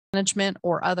management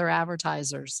or other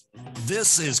advertisers.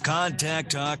 This is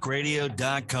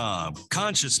ContactTalkRadio.com.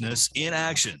 Consciousness in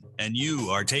action. And you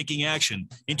are taking action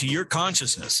into your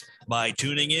consciousness by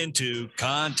tuning into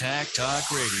Contact Talk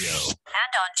Radio.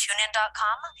 And on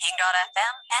TuneIn.com,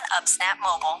 Hing.fm, and UpSnap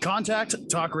Mobile. Contact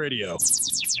Talk Radio.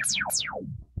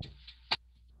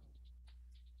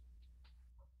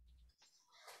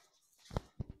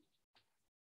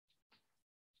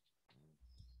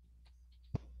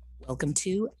 Welcome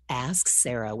to Ask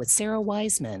Sara with Sara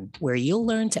Wiseman, where you'll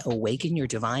learn to awaken your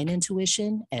divine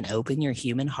intuition and open your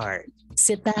human heart.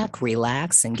 Sit back,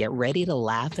 relax, and get ready to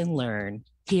laugh and learn.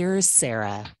 Here's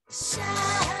Sara.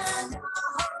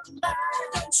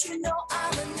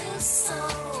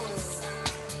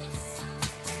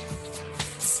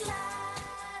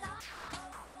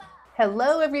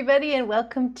 Hello, everybody, and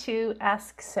welcome to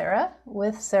Ask Sara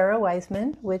with Sara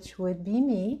Wiseman, which would be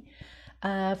me.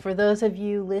 For those of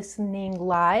you listening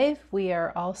live, we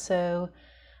are also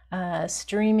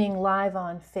streaming live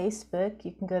on Facebook.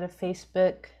 You can go to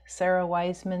Facebook, Sara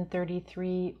Wiseman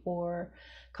 33, or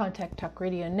Contact Talk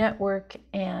Radio Network,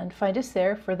 and find us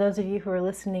there. For those of you who are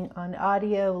listening on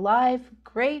audio live,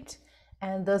 great.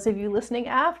 And those of you listening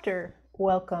after,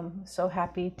 welcome. So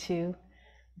happy to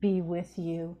be with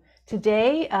you.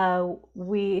 Today, our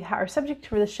subject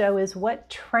for the show is,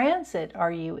 what transit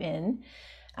are you in?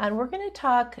 And we're going to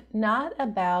talk not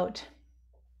about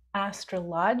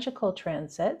astrological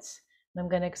transits, and I'm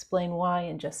going to explain why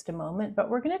in just a moment, but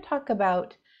we're going to talk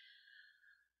about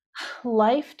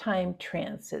lifetime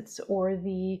transits, or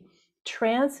the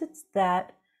transits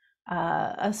that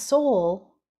a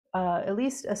soul, at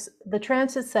least the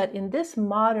transits that in this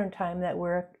modern time that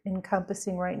we're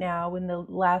encompassing right now, in the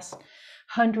last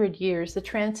 100 years, the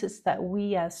transits that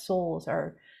we as souls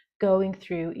are going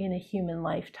through in a human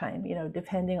lifetime,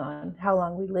 depending on how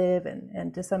long we live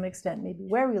and to some extent maybe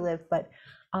where we live, but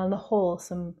on the whole,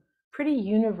 some pretty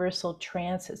universal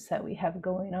transits that we have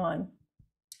going on.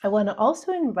 I want to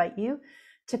also invite you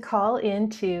to call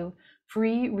into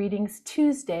Free Readings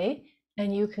Tuesday,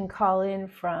 and you can call in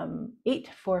from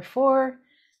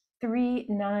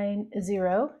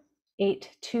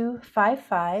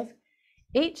 844-390-8255,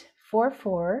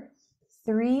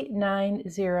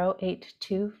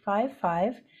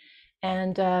 844-390-8255,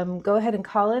 and go ahead and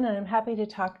call in, and I'm happy to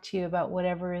talk to you about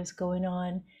whatever is going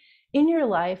on in your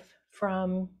life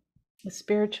from a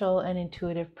spiritual and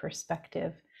intuitive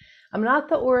perspective. I'm not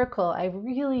the oracle. I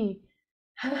really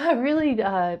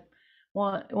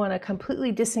want to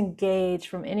completely disengage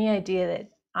from any idea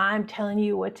that I'm telling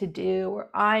you what to do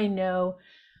or I know.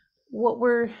 What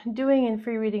we're doing in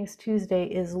Free Readings Tuesday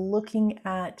is looking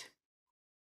at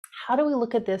how do we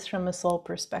look at this from a soul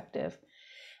perspective,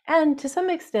 and to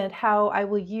some extent how I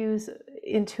will use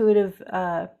intuitive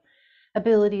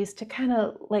abilities to kind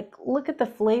of like look at the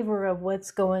flavor of what's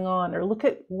going on, or look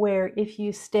at where, if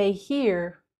you stay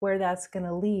here, where that's going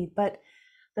to lead. But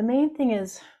the main thing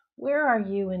is, where are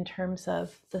you in terms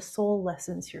of the soul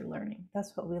lessons you're learning?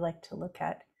 That's what we like to look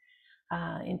at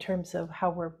in terms of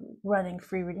how we're running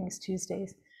Free Readings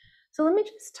Tuesdays. So let me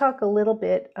just talk a little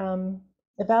bit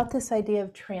about this idea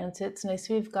of transits, and I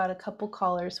see we've got a couple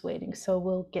callers waiting, so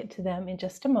we'll get to them in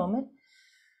just a moment.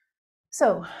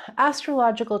 So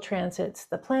astrological transits,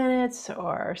 the planets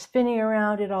are spinning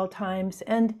around at all times,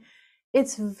 and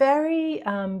it's very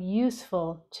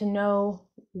useful to know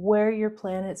where your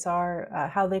planets are,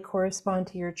 how they correspond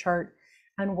to your chart,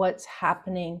 and what's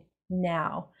happening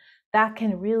now. That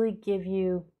can really give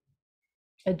you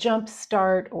a jump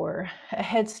start or a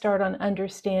head start on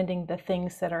understanding the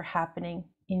things that are happening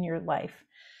in your life.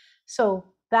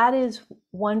 So that is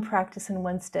one practice and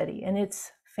one study, and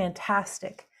it's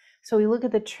fantastic. So we look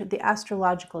at the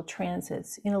astrological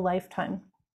transits in a lifetime.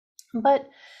 But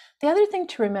the other thing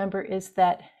to remember is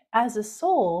that as a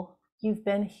soul, you've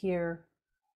been here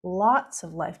lots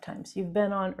of lifetimes. You've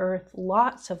been on Earth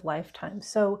lots of lifetimes.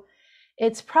 So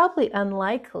it's probably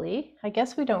unlikely, I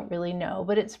guess we don't really know,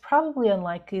 but it's probably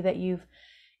unlikely that you've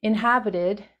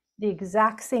inhabited the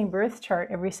exact same birth chart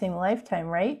every single lifetime,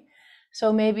 right?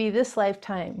 So maybe this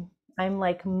lifetime, I'm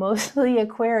like mostly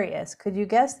Aquarius. Could you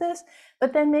guess this?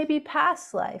 But then maybe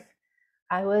past life,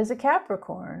 I was a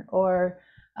Capricorn, or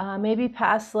maybe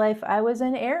past life, I was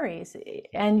an Aries,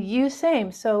 and you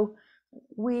same. So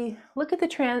we look at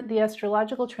the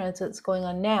astrological transits going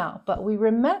on now, but we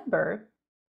remember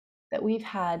that we've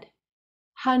had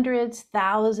hundreds,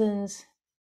 thousands,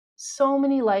 so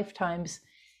many lifetimes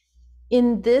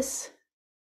on this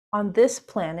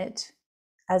planet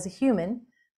as a human.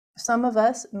 Some of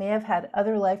us may have had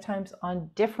other lifetimes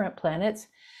on different planets.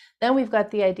 Then we've got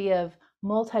the idea of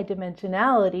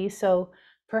multidimensionality. So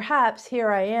perhaps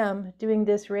here I am doing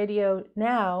this radio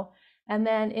now, and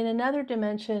then in another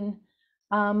dimension,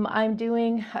 I'm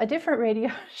doing a different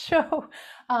radio show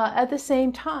at the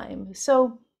same time.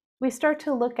 So we start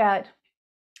to look at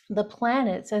the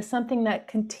planets as something that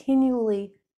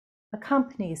continually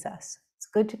accompanies us. It's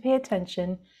good to pay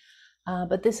attention,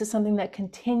 but this is something that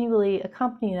continually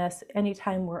accompanies us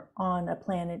anytime we're on a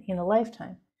planet in a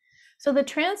lifetime. So the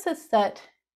transits that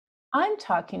I'm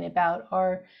talking about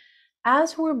are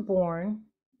as we're born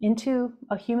into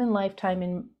a human lifetime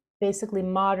in basically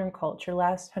modern culture,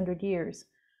 last 100 years,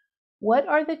 what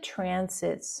are the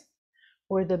transits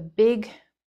or the big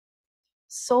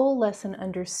soul lesson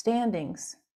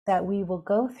understandings that we will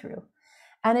go through?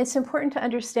 And it's important to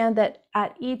understand that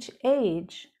at each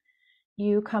age,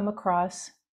 you come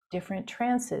across different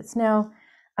transits. Now,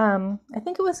 I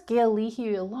think it was Gail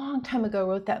Leahy a long time ago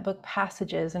wrote that book,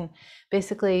 Passages, and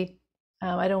basically,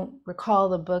 I don't recall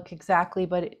the book exactly,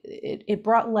 but it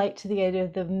brought light to the idea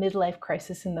of the midlife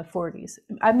crisis in the 40s.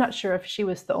 I'm not sure if she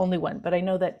was the only one, but I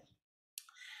know that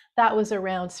that was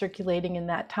around circulating in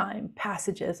that time.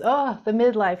 Passages, the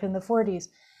midlife in the 40s.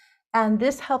 And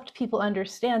this helped people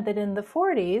understand that in the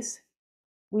 40s,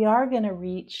 we are going to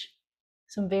reach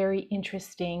some very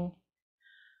interesting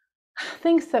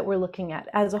things that we're looking at.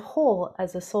 As a whole,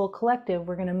 as a soul collective,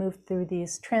 we're going to move through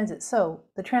these transits. So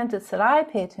the transits that I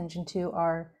pay attention to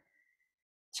are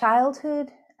childhood,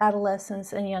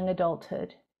 adolescence, and young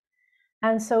adulthood.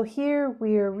 And so here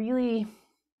we are really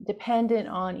dependent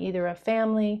on either a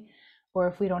family, or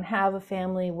if we don't have a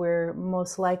family, we're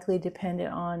most likely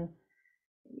dependent on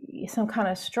some kind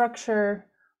of structure,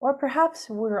 or perhaps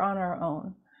we're on our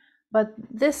own. But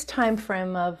this time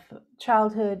frame of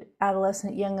childhood,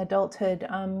 adolescent, young adulthood,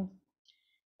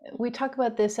 we talk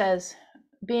about this as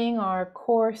being our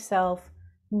core self,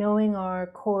 knowing our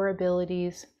core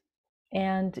abilities,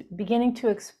 and beginning to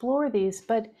explore these,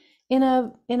 but in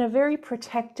a very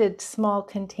protected small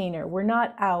container. We're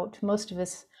not out. Most of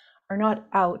us are not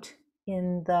out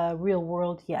in the real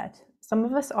world yet. Some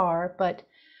of us are, but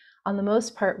on the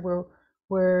most part,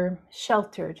 we're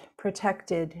sheltered,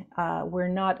 protected. We're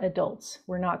not adults.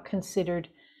 We're not considered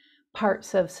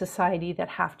parts of society that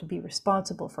have to be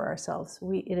responsible for ourselves.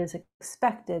 It is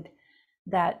expected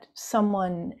that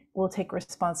someone will take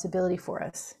responsibility for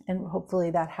us, and hopefully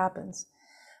that happens.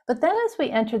 But then as we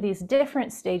enter these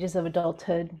different stages of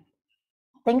adulthood,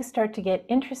 things start to get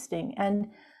interesting.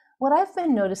 And what I've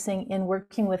been noticing in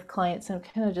working with clients, and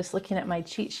I'm kind of just looking at my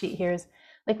cheat sheet here, is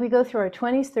like we go through our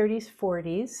 20s, 30s,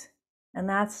 40s, and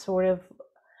that's sort of,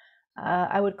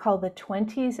 I would call the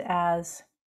 20s as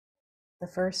the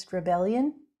first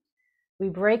rebellion. We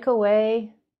break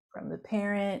away from the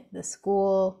parent, the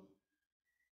school,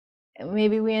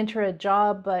 maybe we enter a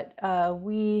job, but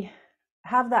we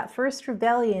have that first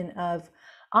rebellion of,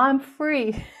 I'm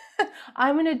free,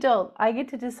 I'm an adult, I get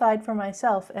to decide for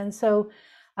myself. And so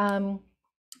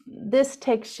this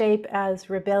takes shape as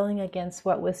rebelling against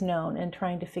what was known and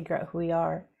trying to figure out who we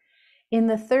are. In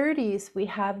the 30s, we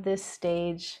have this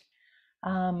stage,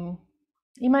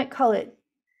 you might call it,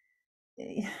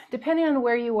 depending on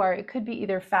where you are, it could be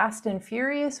either fast and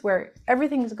furious, where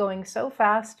everything's going so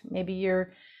fast. Maybe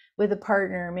you're with a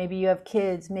partner, maybe you have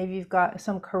kids, maybe you've got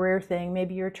some career thing,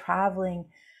 maybe you're traveling,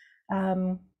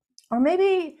 or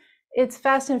maybe it's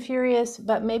fast and furious,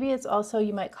 but maybe it's also,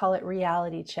 you might call it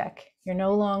reality check. You're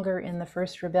no longer in the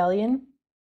first rebellion.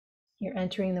 You're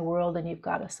entering the world and you've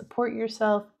got to support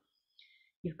yourself.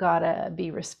 You've got to be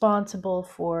responsible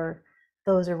for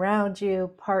those around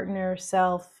you, partner,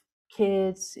 self,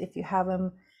 kids, if you have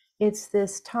them. It's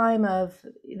this time of,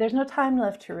 there's no time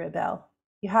left to rebel.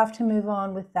 You have to move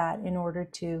on with that in order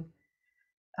to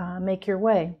make your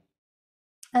way.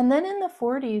 And then in the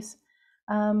 40s,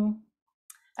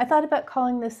 I thought about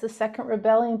calling this the second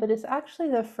rebellion, but it's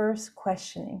actually the first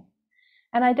questioning.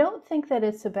 And I don't think that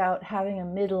it's about having a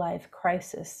midlife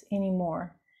crisis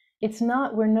anymore. It's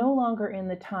not, we're no longer in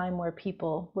the time where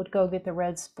people would go get the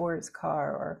red sports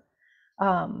car,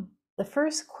 or the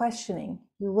first questioning,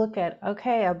 you look at,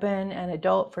 okay, I've been an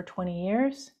adult for 20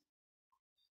 years.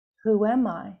 Who am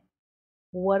I?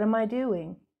 What am I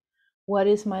doing? What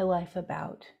is my life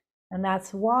about? And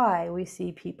that's why we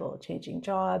see people changing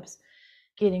jobs,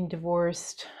 getting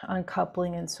divorced,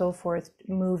 uncoupling, and so forth,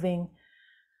 moving.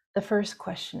 The first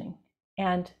questioning.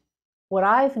 And what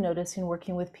I've noticed in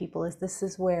working with people is this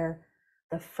is where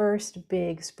the first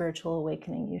big spiritual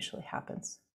awakening usually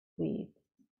happens. We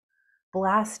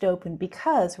blast open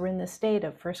because we're in the state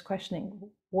of first questioning.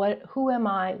 Who am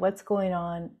I? What's going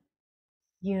on?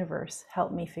 Universe,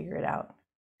 help me figure it out.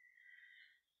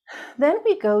 Then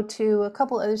we go to a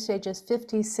couple other stages,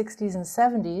 50s, 60s, and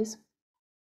 70s.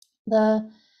 The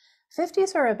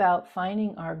 50s are about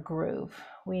finding our groove.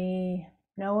 We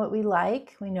know what we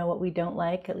like, we know what we don't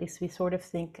like, at least we sort of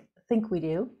think we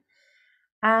do.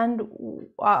 And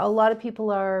a lot of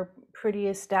people are pretty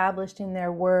established in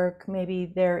their work.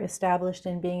 Maybe they're established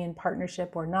in being in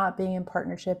partnership or not being in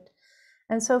partnership.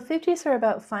 And so 50s are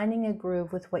about finding a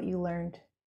groove with what you learned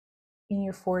in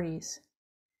your 40s.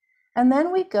 And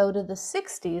then we go to the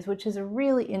 60s, which is a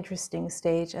really interesting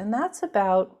stage. And that's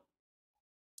about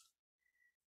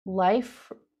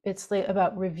life. It's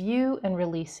about review and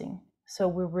releasing. So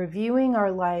we're reviewing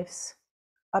our lives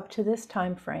up to this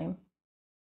time frame.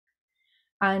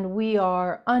 And we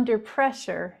are under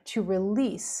pressure to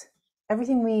release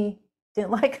everything we didn't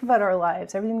like about our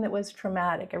lives, everything that was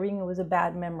traumatic, everything that was a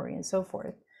bad memory, and so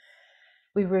forth.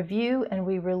 We review and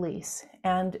we release.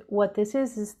 And what this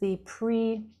is the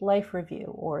pre-life review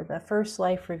or the first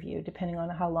life review, depending on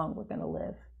how long we're going to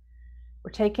live.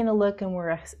 We're taking a look and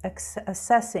we're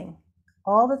assessing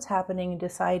all that's happening and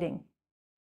deciding,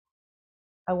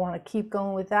 I want to keep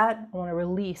going with that. I want to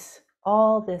release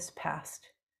all this past.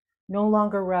 No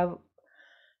longer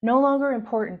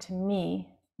important to me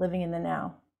living in the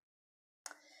now.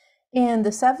 In the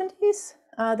 70s,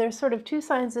 there's sort of two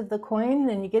sides of the coin,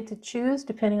 and you get to choose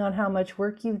depending on how much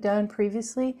work you've done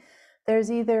previously. There's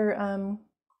either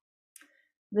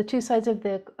the two sides of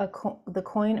the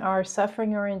coin are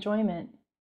suffering or enjoyment.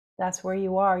 That's where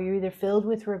you are. You're either filled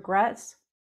with regrets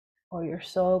or you're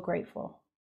so grateful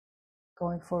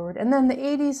going forward. And then the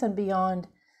 80s and beyond.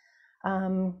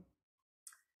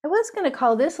 I was going to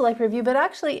call this a life review, but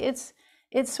actually it's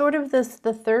sort of the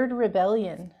third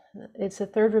rebellion. It's a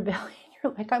third rebellion.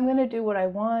 You're like, I'm going to do what I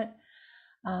want.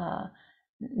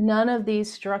 None of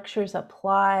these structures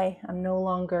apply. I'm no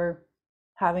longer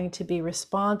having to be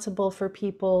responsible for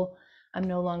people. I'm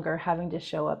no longer having to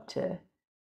show up to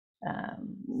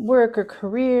work or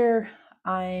career.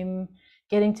 I'm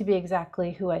getting to be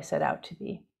exactly who I set out to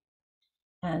be.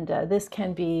 And this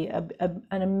can be an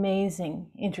amazing,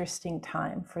 interesting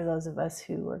time for those of us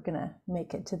who are going to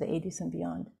make it to the 80s and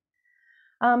beyond.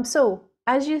 So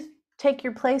as you take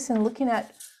your place in looking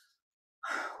at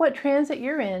what transit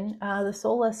you're in, the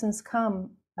soul lessons come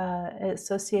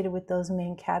associated with those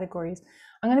main categories.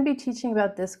 I'm going to be teaching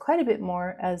about this quite a bit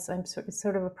more as it's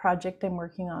sort of a project I'm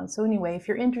working on. So anyway, if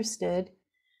you're interested,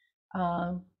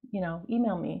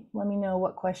 email me. Let me know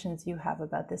what questions you have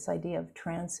about this idea of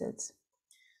transits.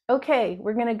 Okay,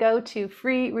 we're going to go to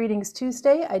Free Readings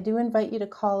Tuesday. I do invite you to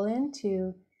call in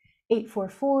to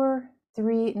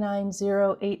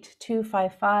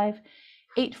 844-390-8255,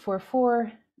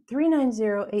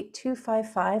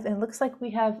 844-390-8255. And it looks like we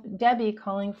have Debbie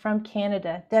calling from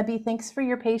Canada. Debbie, thanks for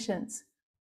your patience.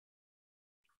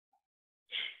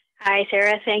 Hi,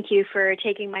 Sarah. Thank you for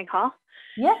taking my call.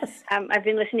 Yes. I've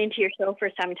been listening to your show for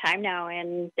some time now,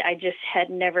 and I just had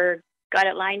never got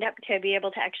it lined up to be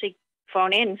able to actually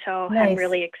phone in, so nice. I'm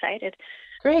really excited.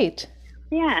 Great.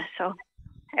 Yeah, so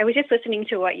I was just listening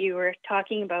to what you were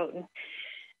talking about, and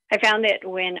I found that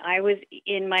when I was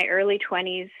in my early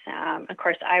 20s, of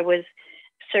course, I was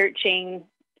searching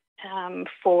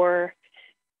for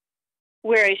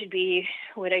where I should be,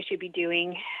 what I should be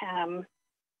doing,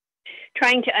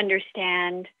 trying to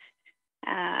understand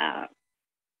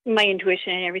my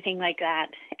intuition and everything like that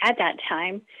at that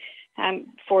time.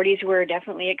 40s were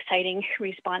definitely exciting,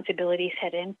 responsibilities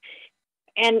set in.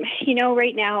 And,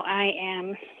 right now I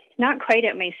am not quite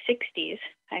at my 60s.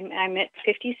 I'm at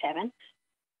 57.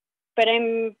 But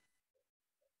I'm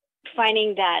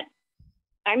finding that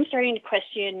I'm starting to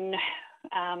question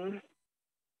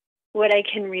what I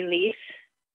can release,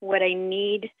 what I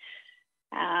need,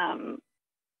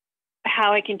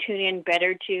 how I can tune in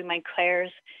better to my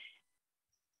clairs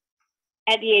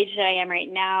at the age that I am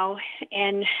right now.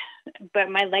 But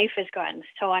my life has gotten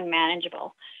so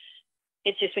unmanageable.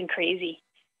 It's just been crazy.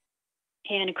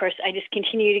 And of course, I just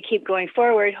continue to keep going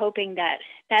forward, hoping that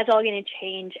that's all going to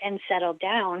change and settle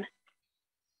down.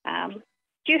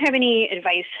 Do you have any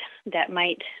advice that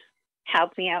might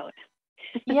help me out?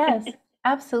 Yes,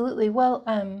 absolutely. Well,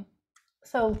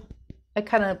 so I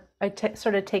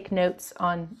sort of take notes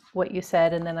on what you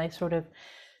said, and then I sort of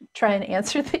try and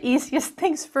answer the easiest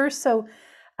things first. So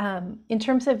in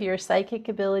terms of your psychic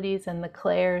abilities and the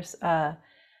clairs,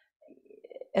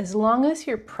 as long as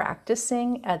you're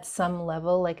practicing at some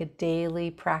level, like a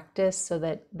daily practice, so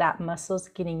that muscle's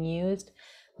getting used,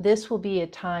 this will be a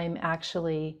time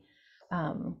actually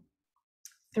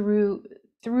through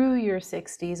your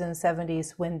 60s and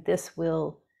 70s when this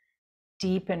will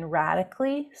deepen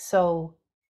radically. So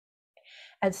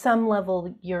at some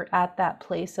level, you're at that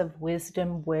place of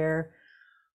wisdom where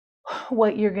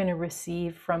what you're going to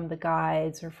receive from the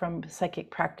guides or from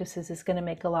psychic practices is going to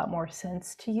make a lot more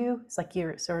sense to you. It's like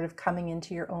you're sort of coming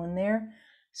into your own there.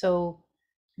 So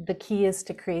the key is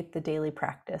to create the daily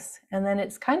practice. And then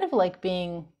it's kind of like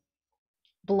being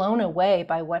blown away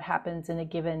by what happens in a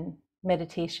given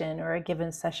meditation or a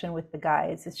given session with the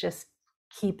guides. It just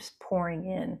keeps pouring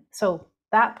in. So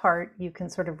that part you can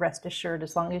sort of rest assured,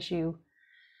 as long as you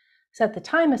set the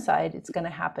time aside, it's going to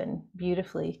happen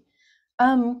beautifully.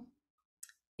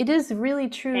 It is really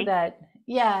true that,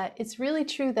 it's really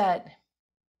true that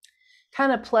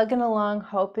kind of plugging along,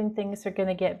 hoping things are going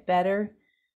to get better,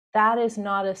 that is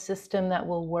not a system that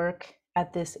will work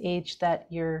at this age that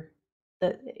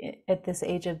at this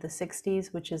age of the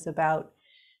 60s, which is about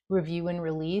review and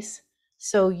release.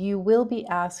 So you will be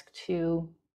asked to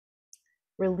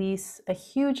release a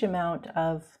huge amount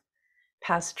of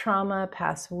past trauma,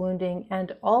 past wounding,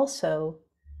 and also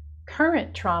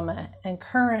current trauma and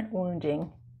current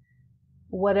wounding,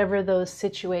 whatever those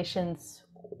situations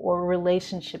or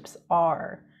relationships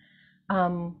are.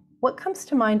 What comes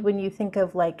to mind when you think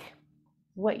of like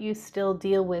what you still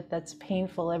deal with that's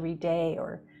painful every day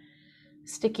or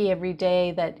sticky every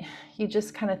day, that you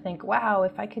just kind of think, wow,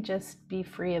 if I could just be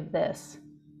free of this?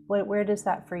 Where does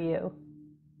that for you?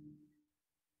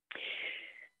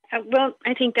 Well,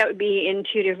 I think that would be in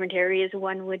two different areas.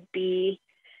 One would be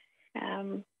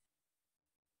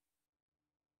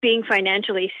being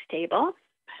financially stable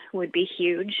would be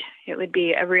huge. It would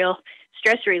be a real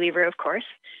stress reliever, of course.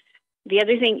 The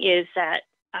other thing is that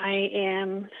I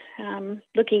am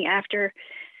looking after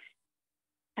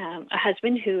a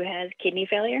husband who has kidney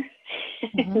failure.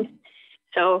 Mm-hmm.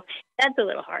 So that's a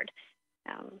little hard.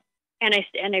 And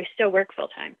I still work full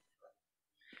time.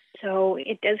 So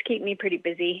it does keep me pretty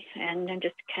busy, and I'm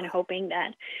just kind of hoping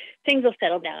that things will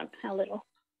settle down a little.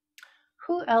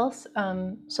 Who else?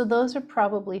 So those are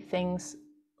probably things.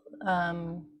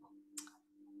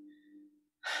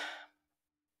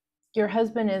 Your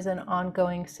husband is an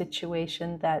ongoing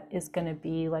situation that is going to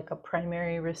be like a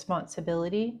primary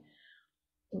responsibility.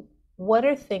 What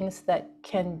are things that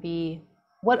can be,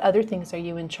 what other things are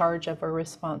you in charge of or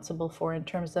responsible for in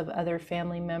terms of other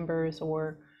family members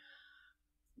or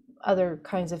other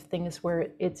kinds of things where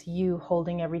it's you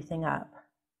holding everything up?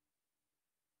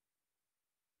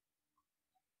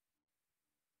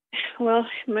 Well,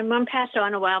 my mom passed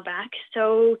on a while back,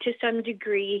 so to some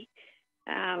degree,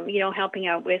 helping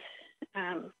out with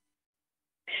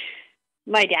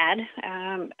my dad.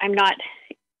 I'm not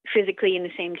physically in the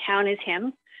same town as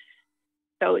him,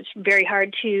 so it's very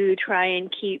hard to try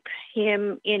and keep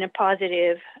him in a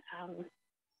positive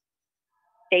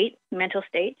mental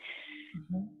state,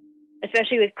 mm-hmm.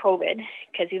 especially with COVID,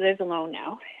 because he lives alone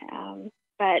now.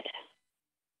 But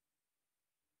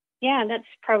yeah, that's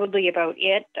probably about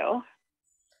it, though.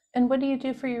 And what do you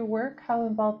do for your work? How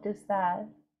involved is that?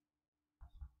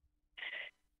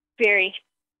 Very.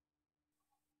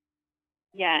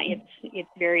 Yeah, it's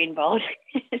very involved.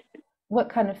 What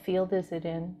kind of field is it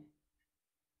in?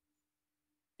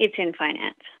 It's in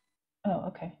finance. Oh,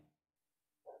 okay.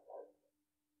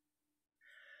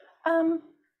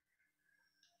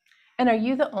 And are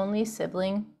you the only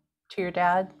sibling to your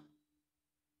dad?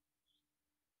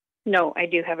 No, I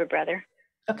do have a brother.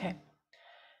 Okay.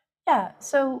 Yeah,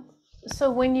 so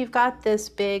when you've got this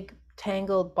big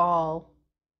tangled ball,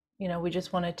 we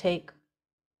just want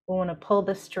to pull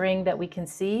the string that we can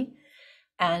see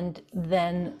and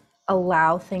then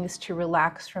allow things to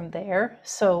relax from there,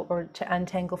 or to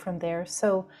untangle from there.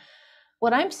 So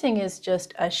what I'm seeing is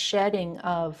just a shedding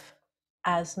of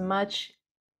as much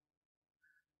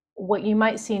what you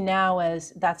might see now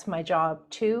as that's my job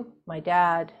too, my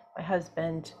dad, my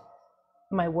husband,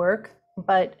 my work,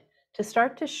 but to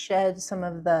start to shed some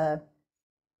of the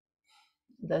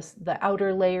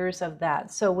outer layers of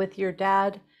that. So with your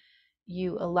dad,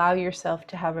 you allow yourself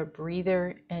to have a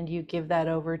breather and you give that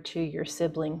over to your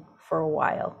sibling for a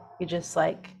while. You just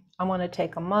like, I want to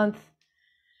take a month.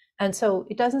 And so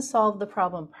it doesn't solve the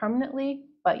problem permanently,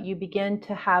 but you begin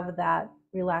to have that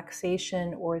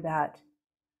relaxation or that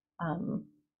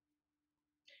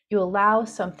you allow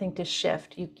something to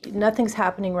shift. Nothing's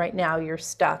happening right now, you're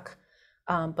stuck.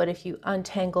 But if you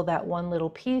untangle that one little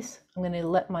piece, I'm going to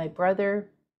let my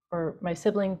brother or my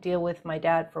sibling deal with my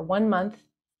dad for 1 month,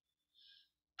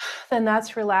 then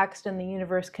that's relaxed and the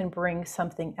universe can bring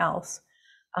something else.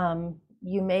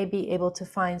 You may be able to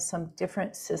find some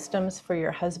different systems for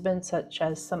your husband, such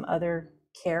as some other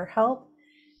care help.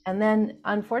 And then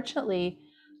unfortunately,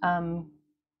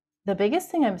 the biggest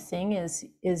thing I'm seeing is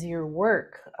your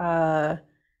work.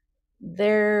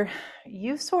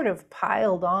 You've sort of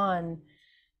piled on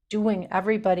doing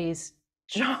everybody's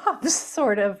jobs,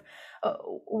 sort of.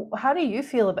 How do you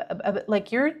feel about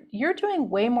like you're doing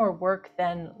way more work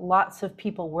than lots of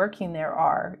people working there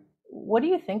are? What do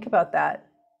you think about that?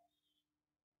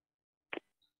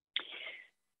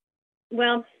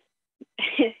 Well,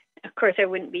 of course, I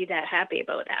wouldn't be that happy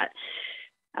about that.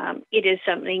 It is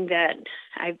something that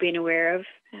I've been aware of.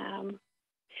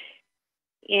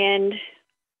 And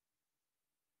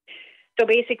so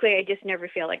basically, I just never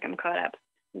feel like I'm caught up,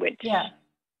 which,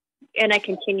 and I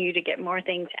continue to get more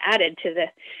things added to the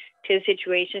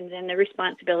situations and the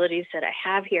responsibilities that I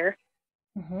have here.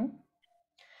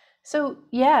 So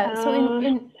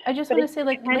in I just want to say,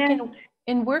 like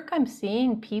in work, I'm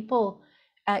seeing people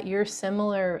at your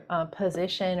similar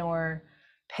position or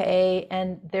pay,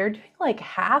 and they're doing like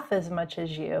half as much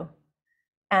as you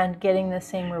and getting the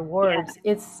same rewards.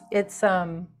 It's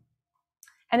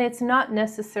and it's not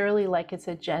necessarily like it's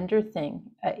a gender thing.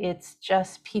 It's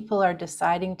just people are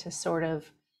deciding to sort of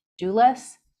do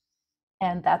less,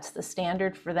 and that's the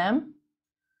standard for them.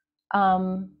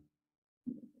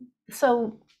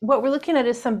 So what we're looking at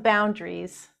is some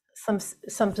boundaries, some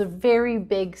very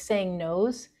big saying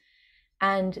no's.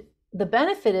 And the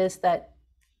benefit is that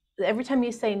every time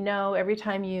you say no, every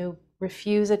time you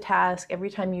refuse a task, every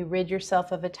time you rid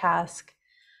yourself of a task,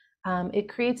 it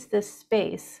creates this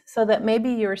space so that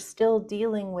maybe you're still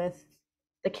dealing with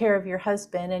the care of your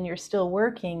husband and you're still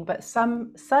working, but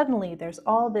suddenly there's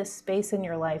all this space in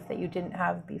your life that you didn't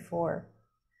have before.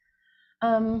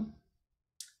 I'm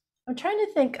trying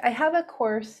to think. I have a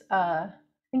course, I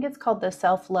think it's called the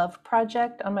Self-Love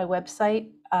Project on my website.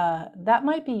 That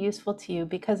might be useful to you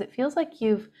because it feels like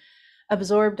you've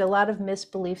absorbed a lot of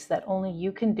misbeliefs that only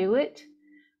you can do it,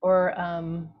 or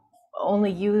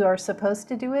only you are supposed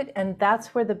to do it. And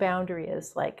that's where the boundary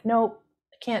is. Like, nope,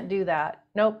 I can't do that.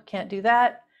 Nope, can't do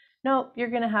that. Nope, you're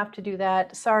going to have to do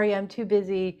that. Sorry, I'm too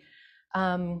busy.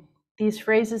 These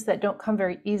phrases that don't come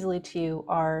very easily to you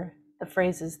are the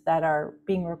phrases that are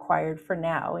being required for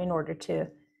now in order to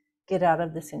get out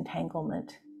of this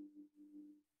entanglement.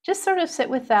 Just sort of sit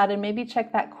with that and maybe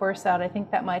check that course out. I think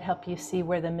that might help you see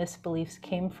where the misbeliefs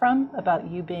came from about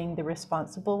you being the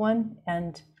responsible one.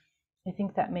 And I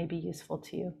think that may be useful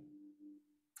to you.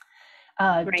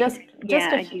 Right.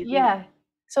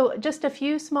 So just a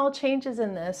few small changes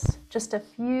in this, just a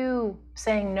few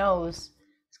saying no's,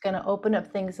 is going to open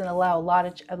up things and allow a lot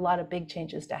of big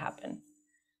changes to happen.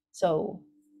 So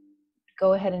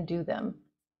go ahead and do them.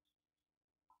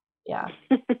 Yeah.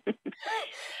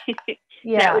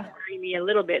 That would worry me a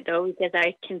little bit, though, because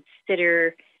I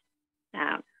consider,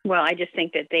 I just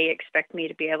think that they expect me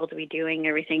to be able to be doing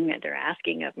everything that they're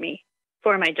asking of me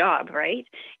for my job, right?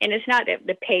 And it's not that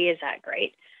the pay is that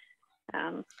great.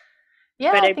 I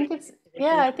think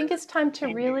it's time to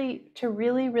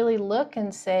really look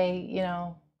and say,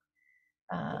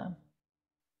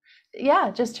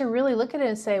 just to really look at it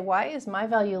and say, why is my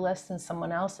value less than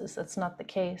someone else's? That's not the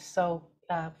case. So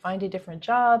find a different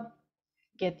job,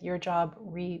 get your job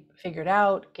figured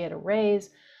out, get a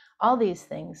raise, all these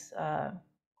things.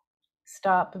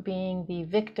 Stop being the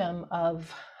victim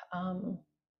of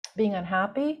being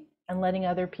unhappy and letting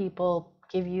other people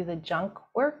give you the junk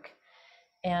work,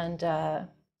 and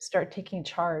start taking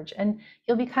charge. And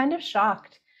you'll be kind of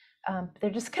shocked. They're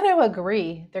just going to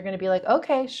agree. They're going to be like,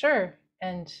 okay, sure.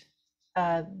 And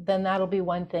then that'll be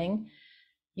one thing.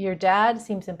 Your dad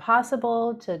seems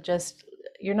impossible to just,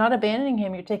 you're not abandoning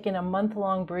him. You're taking a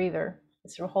month-long breather.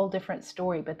 It's a whole different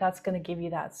story, but that's going to give you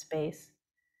that space.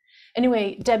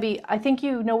 Anyway, Debbie, I think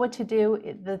you know what to do.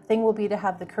 The thing will be to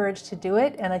have the courage to do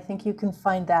it. And I think you can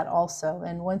find that also.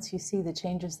 And once you see the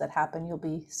changes that happen, you'll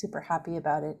be super happy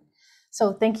about it.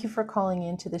 So thank you for calling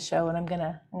into the show. And I'm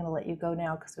gonna let you go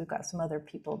now because we've got some other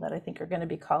people that I think are going to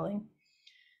be calling.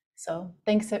 So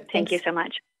thanks. Thank you so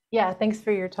much. Yeah, thanks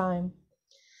for your time.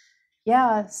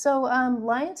 Yeah, so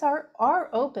lines are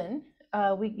open.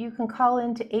 You can call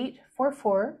into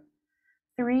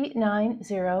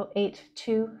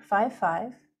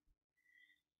 844-390-8255.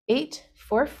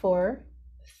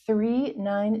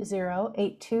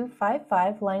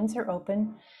 844-390-8255. Lines are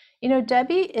open.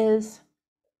 Debbie is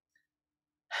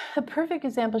a perfect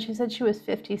example. She said she was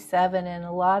 57, and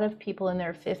a lot of people in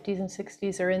their 50s and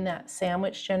 60s are in that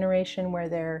sandwich generation where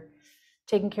they're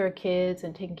taking care of kids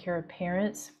and taking care of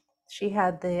parents. She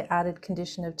had the added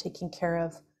condition of taking care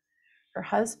of her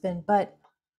husband, but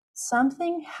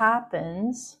something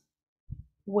happens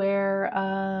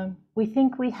where we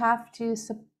think we have to,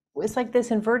 it's like this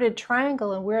inverted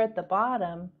triangle and we're at the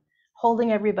bottom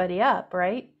holding everybody up,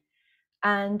 right?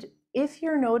 And if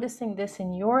you're noticing this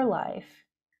in your life,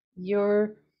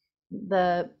 you're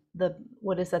the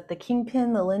what is that, the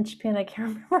kingpin, the linchpin, I can't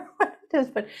remember what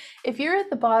perspectives. But if you're at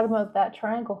the bottom of that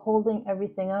triangle holding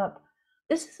everything up,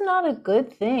 this is not a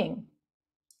good thing.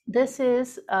 This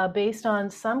is based on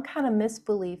some kind of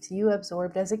misbeliefs you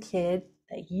absorbed as a kid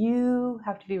that you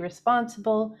have to be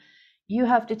responsible, you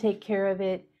have to take care of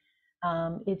it.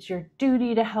 It's your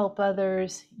duty to help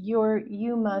others.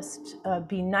 You must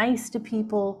be nice to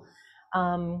people,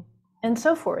 and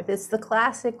so forth. It's the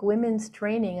classic women's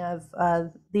training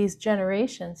of these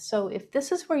generations. So if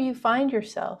this is where you find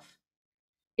yourself,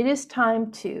 it is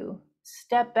time to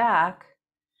step back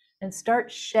and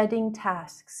start shedding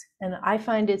tasks. And I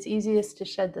find it's easiest to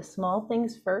shed the small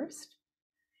things first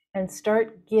and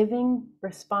start giving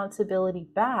responsibility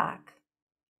back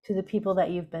to the people that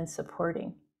you've been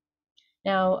supporting.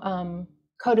 Now,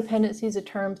 codependency is a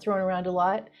term thrown around a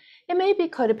lot. It may be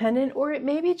codependent, or it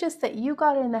may be just that you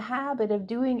got in the habit of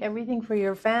doing everything for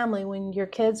your family when your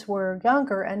kids were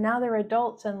younger, and now they're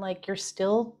adults and like you're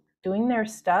still doing their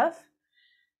stuff.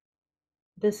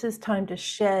 This is time to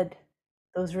shed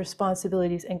those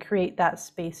responsibilities and create that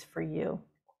space for you.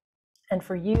 And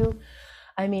for you,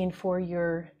 I mean for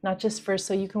your, not just for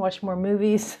so you can watch more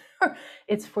movies,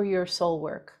 it's for your soul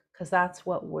work, because that's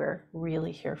what we're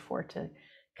really here for, to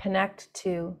connect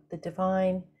to the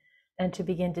divine and to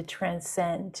begin to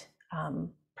transcend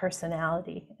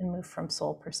personality and move from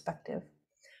soul perspective.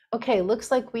 Okay,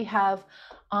 looks like we have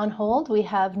on hold, we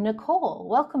have Nicole.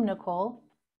 Welcome, Nicole.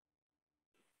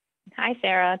 Hi,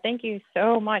 Sarah. Thank you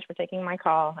so much for taking my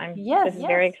call. This is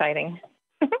very exciting.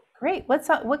 Great.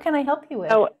 What can I help you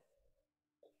with? So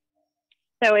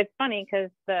it's funny because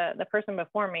the person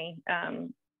before me,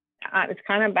 it's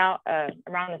kind of about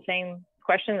around the same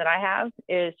question that I have.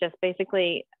 Is just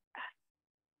basically,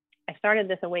 I started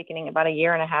this awakening about 1.5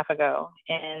 years ago,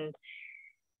 and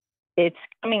it's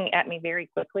coming at me very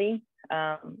quickly,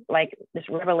 like this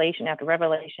revelation after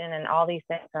revelation, and all these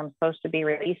things I'm supposed to be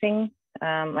releasing.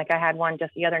 Like I had one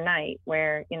just the other night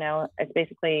where, it's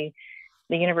basically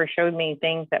the universe showed me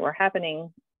things that were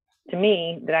happening to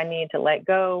me that I needed to let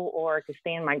go, or to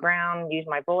stand my ground, use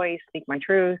my voice, speak my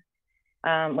truth,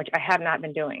 which I have not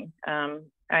been doing.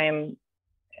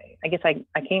 I guess I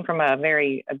came from a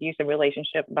very abusive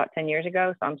relationship about 10 years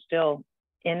ago. So I'm still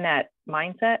in that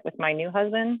mindset with my new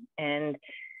husband, and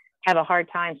have a hard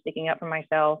time sticking up for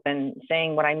myself and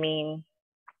saying what I mean.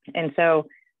 And so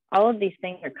all of these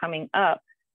things are coming up,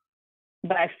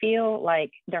 but I feel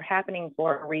like they're happening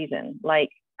for a reason. Like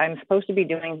I'm supposed to be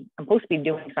doing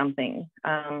something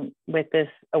with this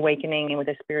awakening and with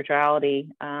this spirituality.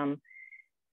 And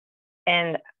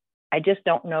I just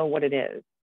don't know what it is.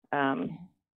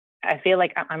 I feel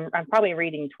like I'm probably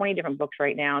reading 20 different books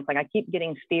right now. It's like I keep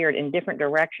getting steered in different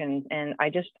directions, and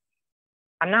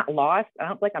I'm not lost. I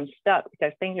don't feel like I'm stuck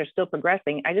because things are still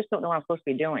progressing. I just don't know what I'm supposed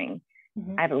to be doing.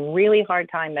 Mm-hmm. I have a really hard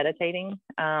time meditating.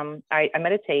 I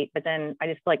meditate, but then I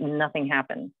just feel like nothing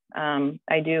happens.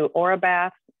 I do aura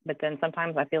baths, but then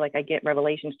sometimes I feel like I get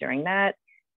revelations during that.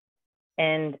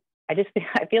 And I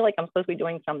feel like I'm supposed to be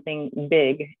doing something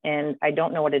big, and I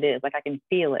don't know what it is. Like I can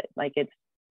feel it. Like it's,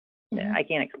 mm-hmm. I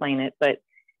can't explain it, but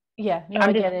yeah, no,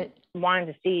 I get it. Wanted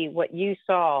to see what you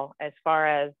saw as far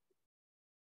as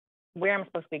where I'm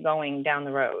supposed to be going down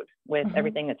the road with mm-hmm.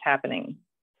 everything that's happening.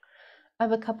 I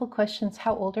have a couple questions.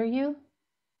 How old are you?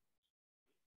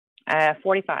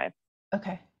 45.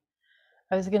 Okay.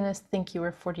 I was going to think you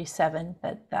were 47,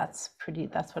 but that's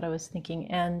what I was thinking.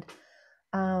 And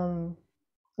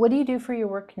what do you do for your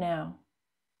work now?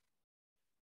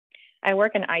 I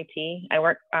work in IT. I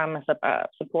work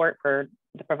support for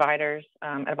the providers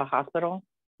at a hospital.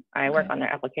 I work on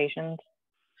their applications.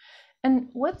 And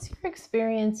what's your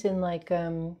experience in like,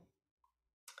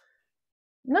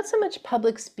 not so much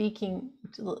public speaking,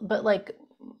 but like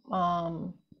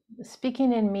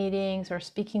speaking in meetings or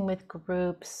speaking with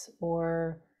groups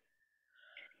or?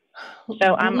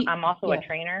 So I'm also a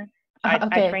trainer.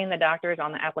 I train the doctors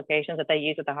on the applications that they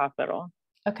use at the hospital.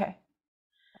 Okay.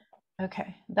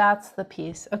 That's the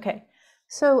piece. Okay.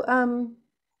 So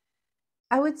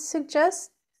I would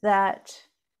suggest that,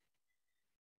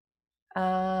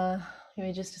 give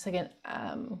me just a second.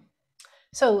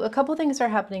 So a couple things are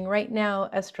happening right now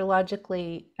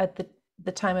astrologically at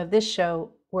the time of this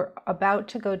show. We're about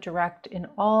to go direct in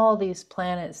all these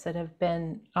planets that have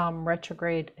been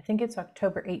retrograde. I think it's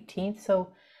October 18th.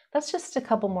 So that's just a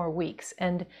couple more weeks.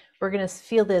 And we're going to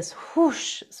feel this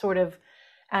whoosh sort of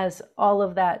as all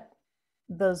of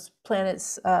those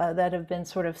planets that have been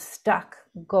sort of stuck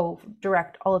go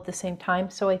direct all at the same time.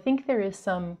 So I think there is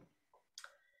some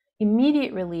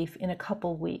immediate relief in a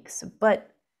couple weeks. But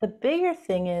the bigger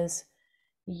thing is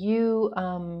you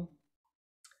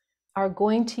are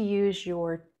going to use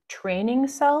your training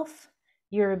self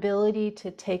your ability to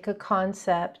take a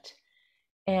concept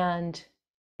and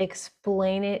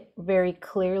explain it very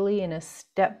clearly in a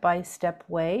step-by-step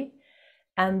way.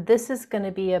 And this is going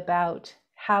to be about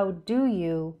how do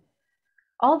you,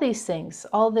 all these things,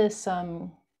 all this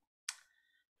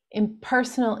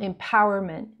personal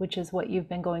empowerment, which is what you've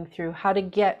been going through, how to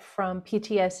get from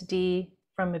PTSD,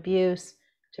 from abuse,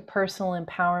 to personal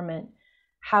empowerment.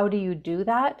 How do you do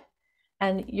that?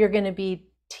 And you're going to be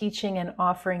teaching and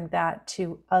offering that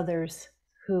to others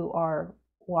who are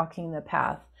walking the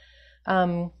path.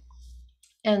 And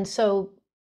so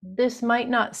this might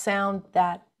not sound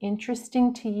that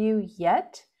interesting to you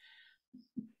yet,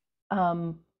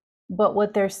 but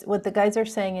what the guides are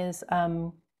saying is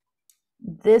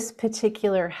this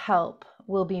particular help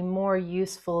will be more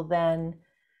useful than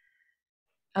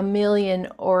a million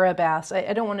aura baths.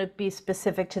 I don't want to be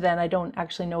specific to that. I don't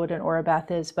actually know what an aura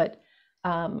bath is, but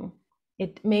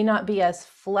it may not be as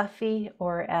fluffy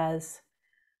or as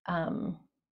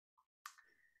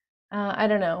I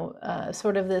don't know,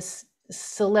 sort of this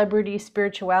celebrity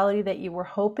spirituality that you were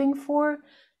hoping for,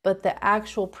 but the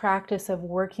actual practice of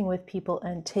working with people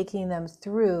and taking them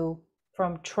through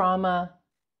from trauma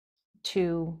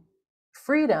to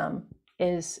freedom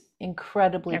is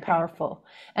incredibly powerful.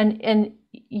 And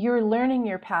you're learning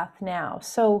your path now.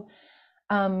 So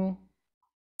I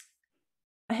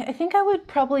think I would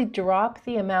probably drop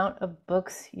the amount of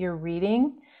books you're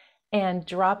reading and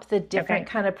drop the different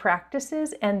kind of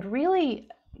practices and really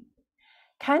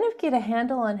kind of get a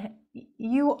handle on,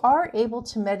 you are able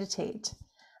to meditate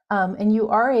and you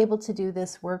are able to do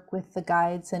this work with the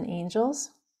guides and angels.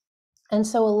 And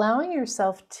so allowing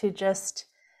yourself to just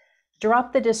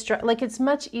drop the like it's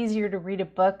much easier to read a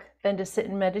book than to sit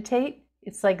and meditate.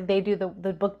 It's like they do the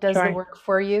book does the work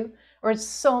for you, or it's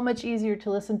so much easier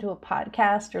to listen to a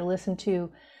podcast or listen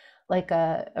to like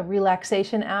a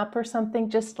relaxation app or something.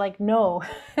 Just like, no,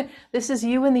 this is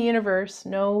you in the universe,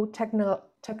 no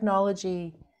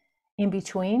technology in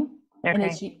between. And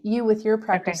it's you with your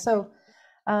practice. So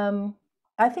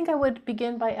I think I would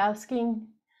begin by asking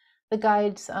the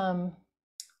guides,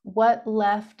 what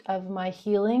left of my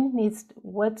healing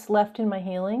what's left in my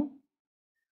healing?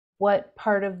 What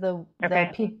part of the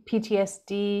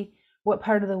PTSD, what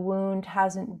part of the wound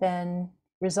hasn't been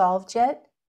resolved yet?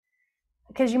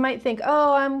 Because you might think,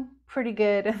 oh, I'm pretty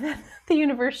good. And then the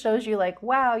universe shows you like,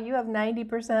 wow, you have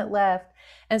 90% left.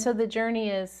 And so the journey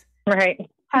is,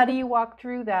 how do you walk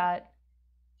through that?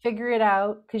 Figure it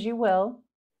out, because you will.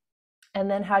 And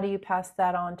then how do you pass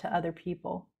that on to other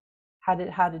people? How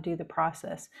to do the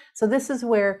process. So this is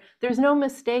where there's no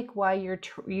mistake why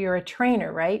you're a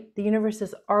trainer, right? The universe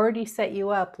has already set you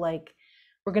up. Like,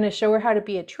 we're going to show her how to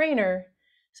be a trainer.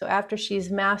 So after she's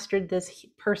mastered this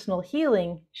personal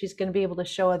healing, she's going to be able to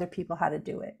show other people how to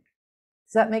do it.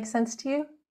 Does that make sense to you?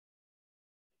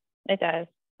 It does.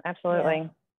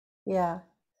 Absolutely. Yeah.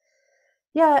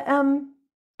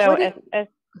 So as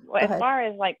far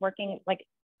as like working, like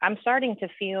I'm starting to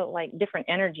feel like different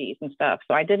energies and stuff.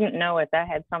 So I didn't know if that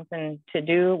had something to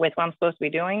do with what I'm supposed to be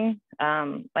doing.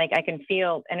 Like I can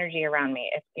feel energy around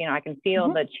me. I can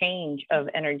feel the change of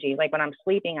energy. Like when I'm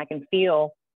sleeping, I can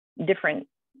feel different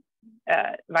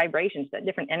vibrations,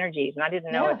 different energies. And I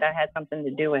didn't know if that had something to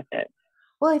do with it.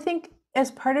 Well, I think as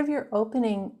part of your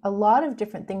opening, a lot of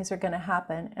different things are going to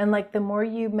happen. And like the more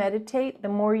you meditate, the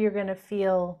more you're going to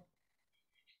feel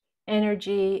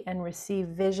energy and receive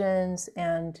visions,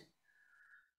 and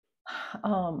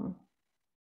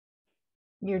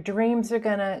your dreams are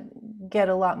going to get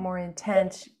a lot more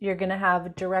intense. You're going to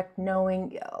have direct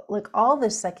knowing, like all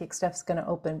this psychic stuff's going to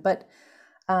open. But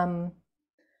the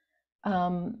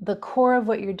core of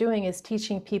what you're doing is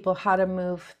teaching people how to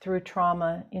move through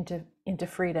trauma into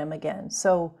freedom again.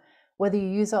 So whether you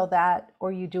use all that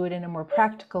or you do it in a more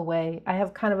practical way, I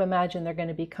have kind of imagined they're going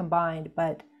to be combined.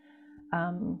 But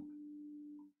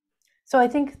so I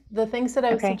think the things that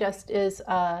I would suggest is,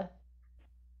 I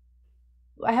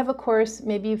have a course,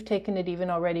 maybe you've taken it even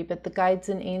already, but the Guides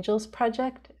and Angels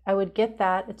Project, I would get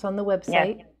that. It's on the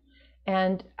website.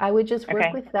 And I would just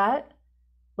work with that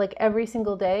like every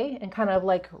single day and kind of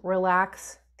like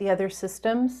relax the other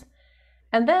systems.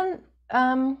 And then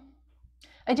I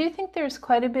do think there's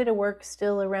quite a bit of work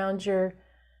still around your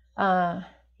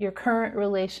current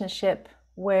relationship,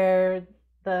 where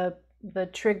the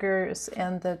triggers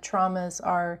and the traumas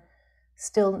are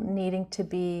still needing to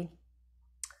be,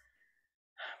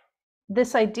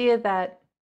 this idea that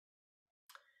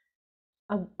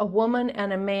a woman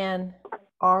and a man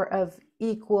are of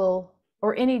equal,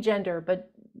 or any gender,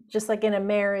 but just like in a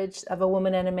marriage of a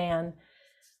woman and a man,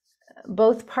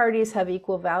 both parties have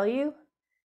equal value,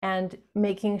 and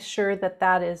making sure that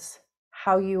that is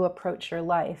how you approach your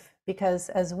life, because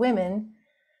as women,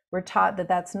 we're taught that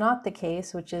that's not the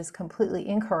case, which is completely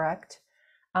incorrect.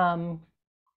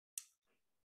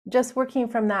 Just working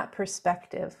from that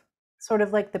perspective, sort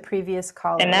of like the previous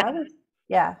caller.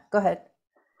 Yeah, go ahead.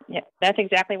 Yeah, that's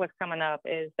exactly what's coming up,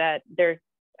 is that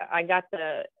I got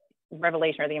the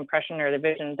revelation or the impression or the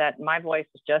vision that my voice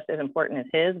is just as important as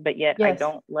his, but yet Yes. I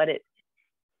don't let it.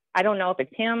 I don't know if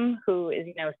it's him who is,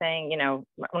 saying,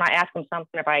 when I ask him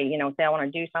something, if I, say I want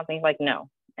to do something, he's like, no.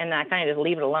 And I kind of just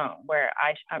leave it alone, where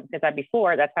because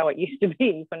before, that's how it used to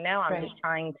be. So now I'm just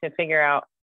trying to figure out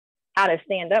how to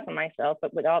stand up for myself,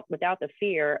 but without the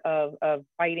fear of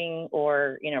fighting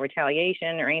or,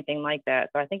 retaliation or anything like that.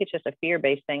 So I think it's just a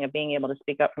fear-based thing of being able to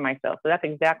speak up for myself. So that's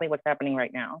exactly what's happening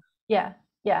right now. Yeah.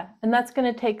 And that's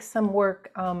going to take some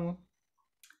work.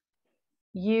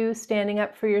 You standing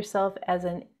up for yourself as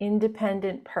an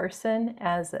independent person,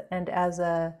 as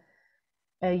a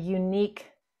unique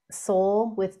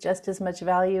soul with just as much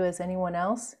value as anyone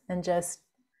else, and just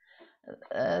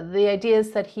the idea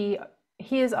is that he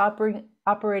is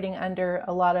operating under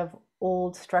a lot of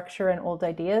old structure and old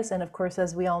ideas, and of course,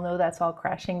 as we all know, that's all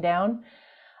crashing down.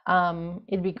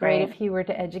 It'd be great if he were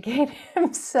to educate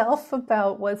himself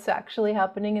about what's actually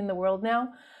happening in the world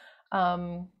now.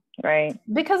 Right.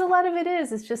 Because a lot of it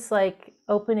is just like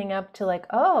opening up to like,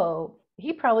 oh,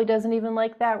 he probably doesn't even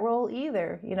like that role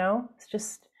either. It's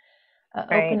just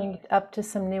opening up to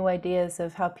some new ideas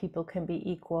of how people can be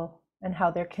equal and how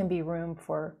there can be room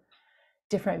for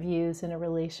different views in a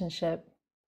relationship.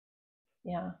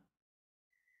 Yeah.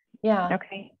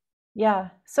 Okay. Yeah.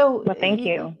 So, well, thank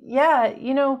you. Yeah.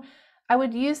 I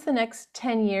would use the next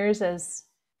 10 years as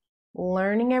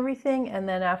learning everything. And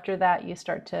then after that, you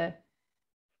start to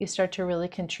really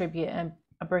contribute and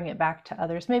bring it back to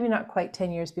others. Maybe not quite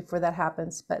 10 years before that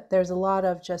happens, but there's a lot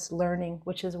of just learning,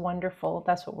 which is wonderful.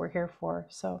 That's what we're here for.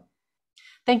 So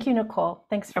thank you, Nicole.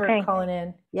 Thanks for calling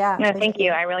in. Yeah. No, thank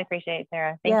you. I really appreciate it,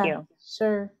 Sarah. Thank you.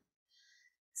 Sure.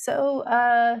 So,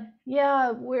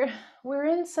 we're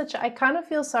in such, I kind of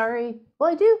feel sorry.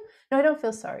 Well, I do. No, I don't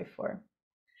feel sorry for.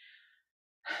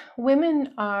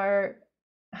 Women are,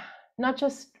 not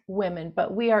just women,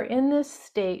 but we are in this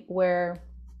state where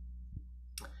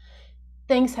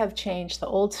things have changed. The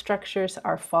old structures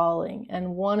are falling.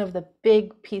 And one of the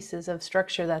big pieces of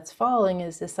structure that's falling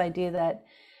is this idea that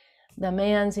the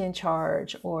man's in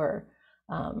charge, or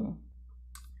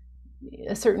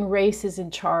a certain race is in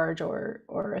charge,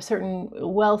 or a certain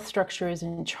wealth structure is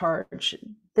in charge.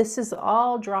 This is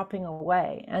all dropping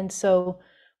away. And so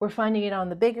we're finding it on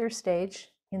the bigger stage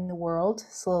in the world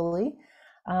slowly.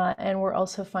 And we're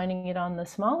also finding it on the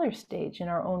smaller stage in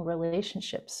our own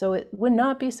relationships. So it would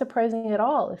not be surprising at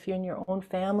all if you're in your own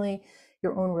family,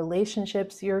 your own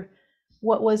relationships,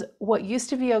 what used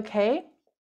to be okay,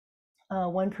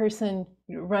 one person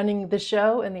running the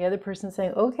show and the other person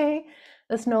saying, okay,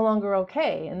 that's no longer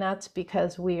okay. And that's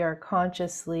because we are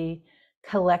consciously,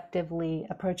 collectively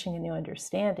approaching a new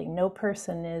understanding. No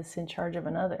person is in charge of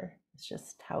another. It's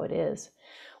just how it is.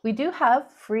 We do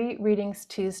have free readings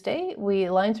Tuesday.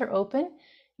 Lines are open.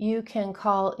 You can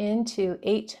call into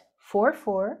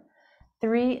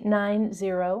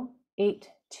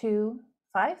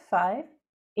 844-390-8255,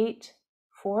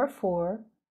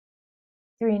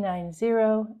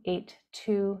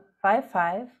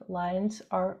 844-390-8255. Lines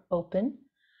are open.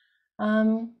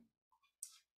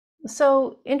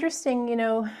 So interesting,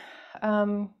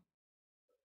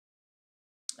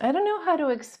 I don't know how to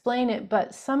explain it,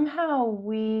 but somehow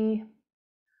we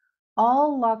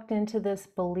all locked into this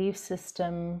belief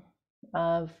system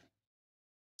of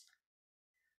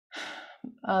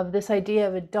this idea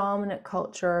of a dominant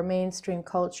culture or mainstream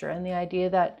culture, and the idea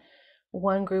that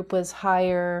one group was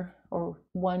higher, or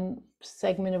one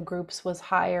segment of groups was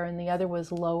higher and the other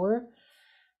was lower.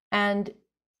 And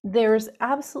there's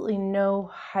absolutely no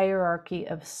hierarchy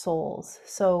of souls.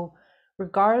 So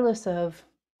regardless of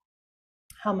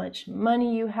how much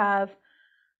money you have,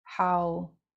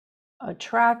 how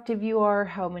attractive you are,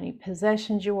 how many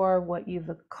possessions you are, what you've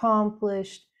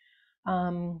accomplished,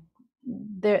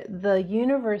 the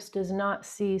universe does not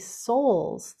see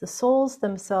souls. The souls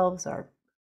themselves are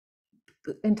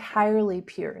entirely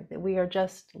pure, that we are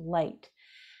just light.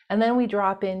 And then we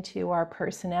drop into our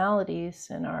personalities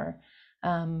and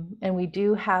and we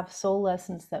do have soul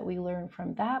lessons that we learn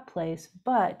from that place,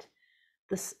 but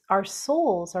our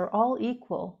souls are all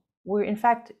equal. In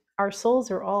fact, our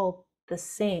souls are all the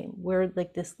same. We're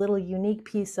like this little unique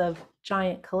piece of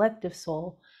giant collective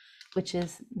soul, which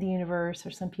is the universe,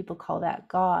 or some people call that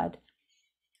God.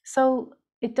 So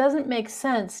it doesn't make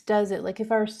sense, does it? Like,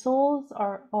 if our souls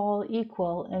are all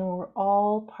equal and we're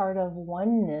all part of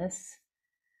oneness,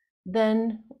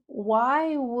 then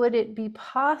why would it be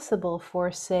possible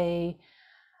for, say,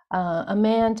 a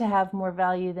man to have more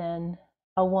value than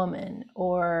a woman,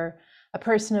 or a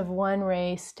person of one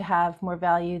race to have more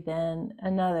value than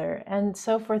another, and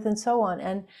so forth and so on?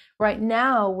 And right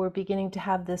now we're beginning to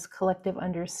have this collective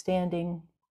understanding,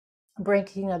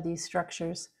 breaking of these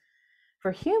structures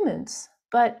for humans,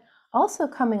 but also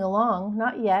coming along,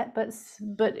 not yet,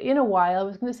 but in a while. I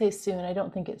was going to say soon. I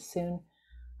don't think it's soon.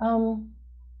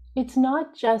 It's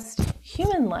not just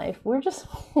human life. We're just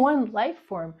one life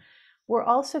form. We're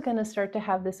also going to start to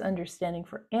have this understanding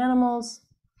for animals,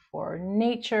 for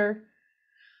nature,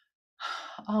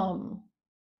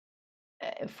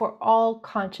 for all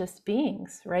conscious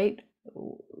beings, right?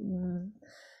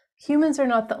 Humans are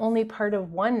not the only part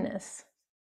of oneness.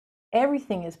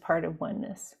 Everything is part of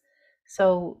oneness.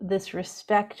 So this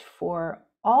respect for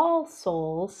all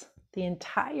souls, the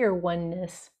entire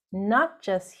oneness, not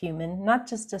just human, not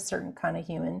just a certain kind of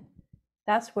human,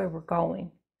 that's where we're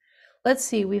going. Let's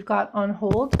see, we've got on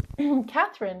hold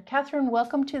Catherine. Catherine,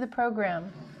 welcome to the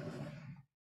program.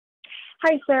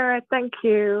 Hi, Sarah. Thank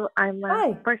you. I'm a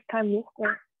Hi. first-time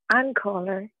listener and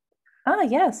caller. Ah,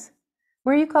 yes.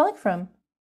 Where are you calling from?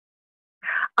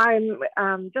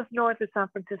 I'm just north of San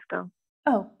Francisco.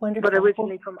 Oh, wonderful. But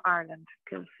originally from Ireland,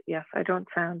 because, yes, I don't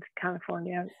sound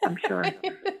California, I'm sure.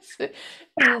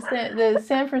 the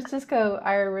San Francisco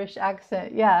Irish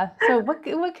accent, yeah. So what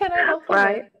can I help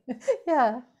you with?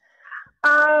 Yeah.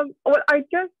 Well, I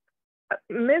just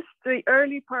missed the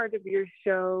early part of your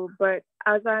show, but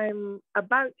as I'm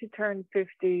about to turn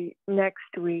 50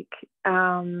 next week,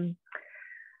 I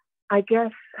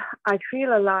guess I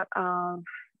feel a lot of,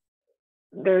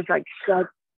 there's like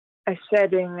a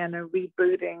shedding and a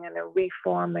rebooting and a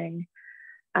reforming.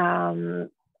 And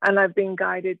I've been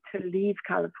guided to leave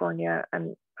California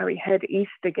and probably head east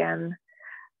again.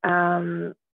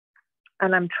 And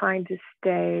I'm trying to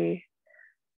stay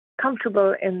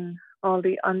comfortable in all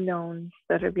the unknowns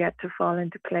that have yet to fall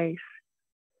into place.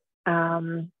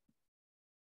 But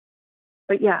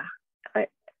yeah,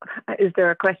 is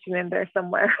there a question in there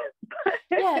somewhere?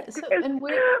 Yeah, so, and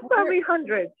where probably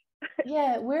hundreds.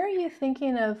 Yeah, where are you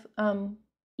thinking of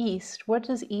east? What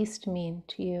does east mean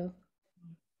to you?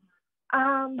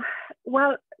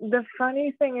 Well, the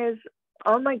funny thing is,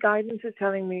 all my guidance is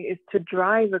telling me is to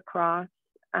drive across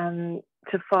and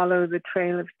to follow the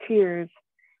Trail of Tears.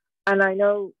 And I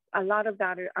know a lot of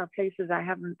that are places I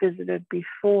haven't visited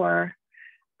before,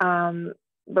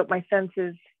 but my sense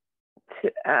is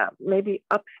to maybe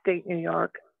upstate New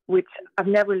York, which I've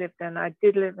never lived in. I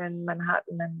did live in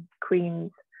Manhattan and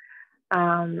Queens,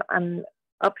 and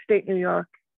upstate New York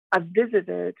I've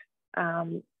visited,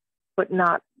 but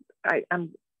not,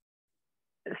 I'm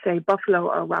say Buffalo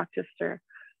or Rochester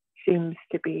seems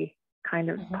to be kind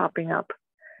of popping up.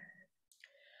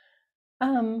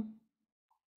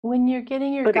 When you're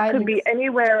getting your but guidance, it could be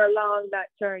anywhere along that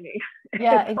journey.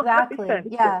 Yeah, exactly.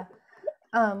 Yeah.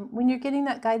 When you're getting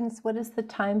that guidance, what is the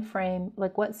time frame?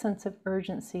 Like, what sense of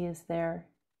urgency is there?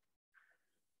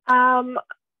 I'm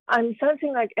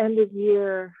sensing like end of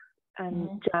year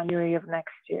and January of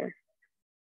next year.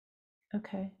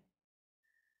 Okay.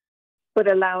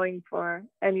 But allowing for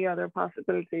any other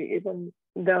possibility, even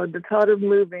though the thought of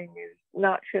moving is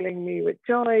not filling me with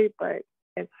joy, but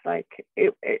it's like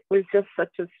it was just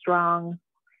such a strong,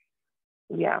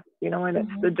 yeah, you know, when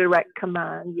it's the direct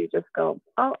command, you just go,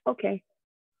 oh, okay.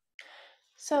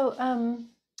 So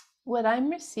what I'm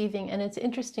receiving, and it's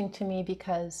interesting to me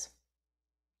because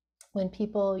when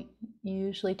people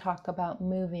usually talk about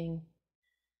moving,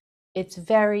 it's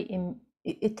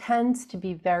it tends to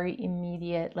be very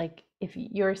immediate. Like if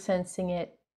you're sensing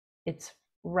it, it's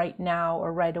right now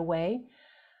or right away.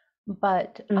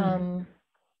 But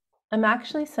I'm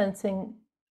actually sensing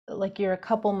like you're a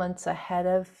couple months ahead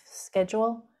of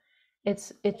schedule.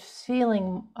 It's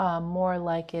feeling more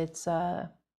like it's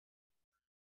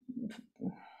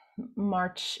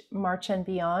March and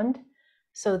beyond.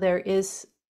 So there is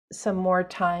some more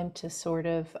time to sort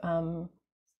of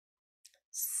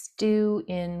stew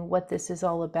in what this is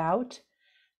all about,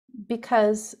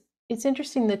 because it's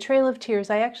interesting. The Trail of Tears,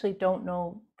 I actually don't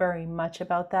know very much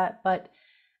about that, but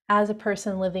as a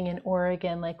person living in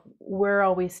Oregon, like we're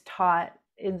always taught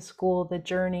in school the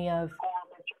journey of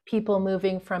people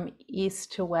moving from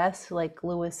east to west, like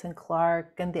Lewis and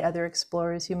Clark and the other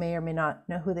explorers. You may or may not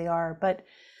know who they are, but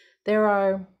there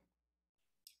are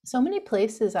so many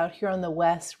places out here on the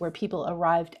west where people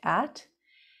arrived at,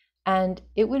 and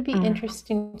it would be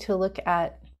interesting to look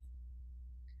at.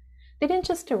 They didn't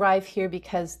just arrive here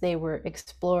because they were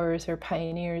explorers or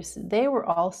pioneers. They were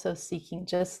also seeking,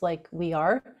 just like we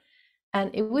are, And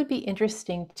it would be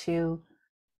interesting to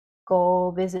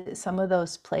go visit some of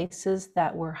those places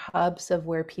that were hubs of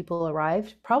where people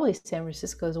arrived. Probably San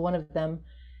Francisco is one of them.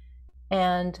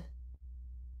 And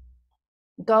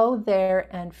go there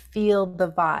and feel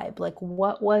the vibe. Like,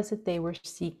 what was it they were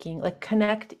seeking? Like,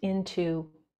 connect into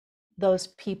those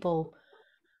people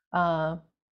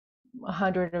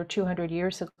 100 or 200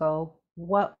 years ago.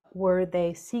 What were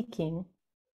they seeking?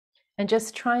 And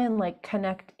just try and like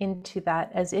connect into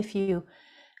that as if you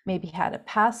maybe had a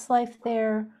past life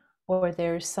there, or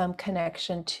there's some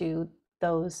connection to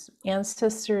those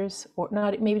ancestors, or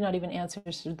not, maybe not even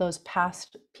ancestors, those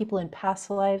past people in past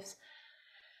lives.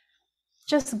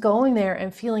 Just going there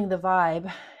and feeling the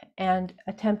vibe and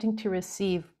attempting to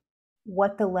receive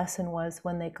what the lesson was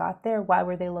when they got there. Why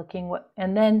were they looking? What,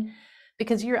 and then,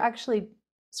 because you're actually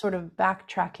sort of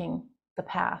backtracking the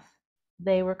path.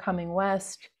 They were coming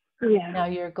west. Yeah. Now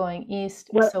you're going east.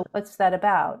 Well, So what's that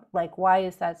about? Like, why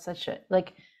is that such a,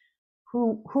 like,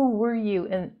 who were you?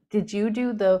 And did you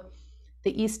do the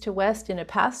east to west in a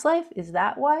past life? Is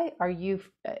that why? Are you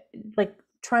like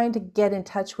trying to get in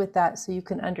touch with that so you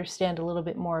can understand a little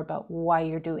bit more about why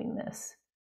you're doing this?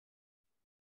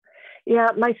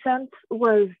 Yeah, my sense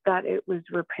was that it was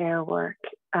repair work.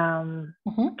 And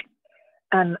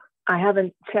I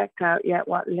haven't checked out yet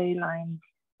what ley lines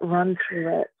run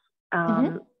through it.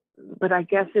 But I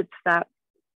guess it's that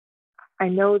I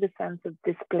know the sense of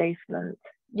displacement.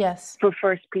 Yes. For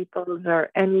First Peoples or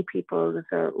any peoples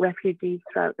or refugees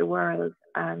throughout the world.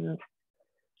 And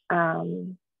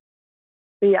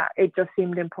yeah, it just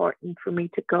seemed important for me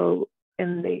to go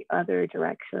in the other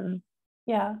direction.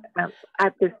 Yeah.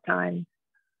 At this time.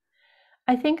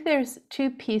 I think there's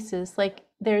two pieces. Like,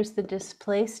 there's the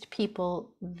displaced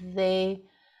people. They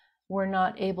were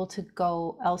not able to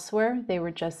go elsewhere. They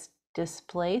were just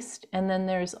displaced. And then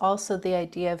there's also the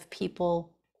idea of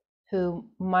people who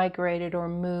migrated or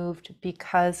moved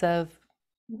because of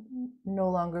no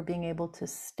longer being able to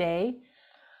stay.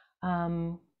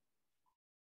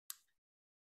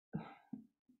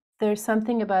 There's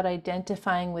something about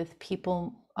identifying with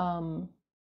people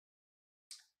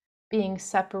being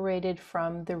separated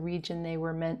from the region they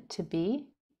were meant to be.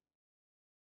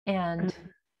 And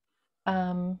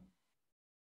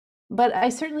but I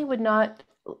certainly would not,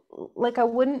 like, I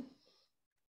wouldn't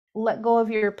let go of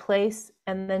your place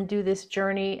and then do this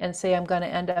journey and say I'm going to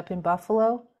end up in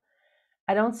Buffalo.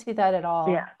 I don't see that at all.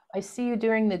 Yeah. I see you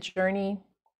during the journey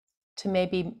to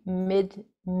maybe mid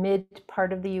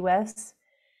part of the US,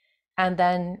 and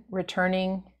then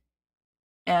returning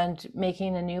and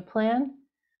making a new plan.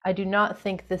 I do not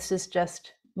think this is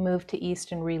just move to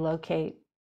east and relocate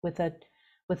with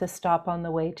a stop on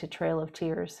the way to Trail of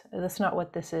Tears. That's not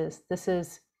what this is. This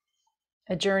is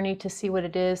a journey to see what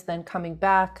it is, then coming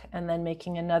back and then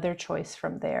making another choice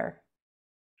from there.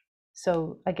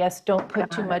 So I guess don't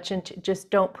put too much into, just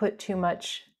don't put too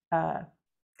much,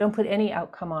 don't put any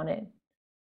outcome on it.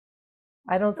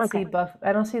 I don't see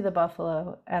the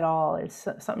buffalo at all. It's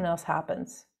something else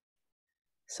happens.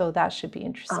 So that should be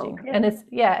interesting. Okay. And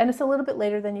it's a little bit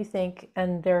later than you think,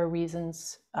 and there are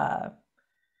reasons.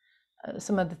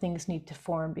 Some other things need to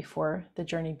form before the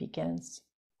journey begins.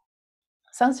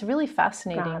 Sounds really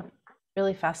fascinating.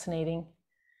 Really fascinating.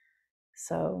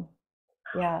 So,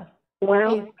 yeah.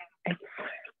 Well,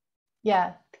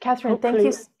 yeah, Catherine, thank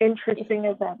you. Interesting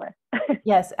as ever.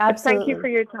 Yes, absolutely. Thank you for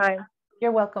your time.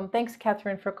 You're welcome. Thanks,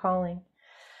 Catherine, for calling.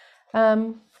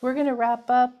 We're going to wrap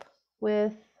up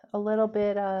with a little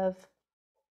bit of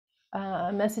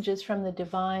messages from the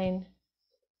Divine,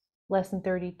 lesson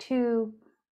 32.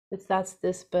 That's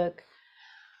this book.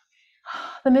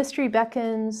 The Mystery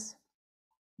Beckons,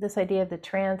 this idea of the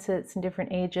transits in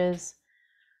different ages.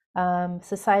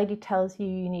 Society tells you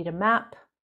you need a map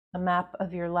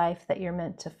of your life that you're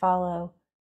meant to follow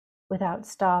without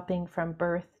stopping from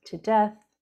birth to death,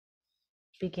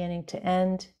 beginning to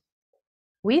end.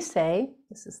 We say,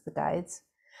 this is the guides,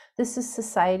 this is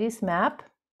society's map.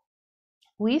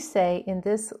 We say, in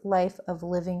this life of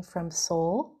living from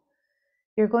soul,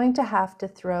 you're going to have to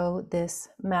throw this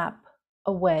map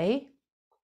away.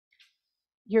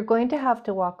 You're going to have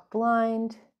to walk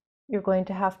blind. You're going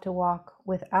to have to walk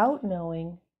without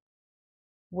knowing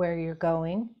where you're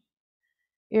going.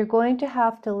 You're going to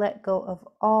have to let go of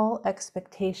all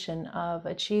expectation of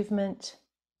achievement,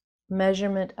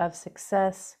 measurement of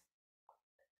success,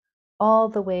 all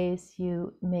the ways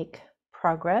you make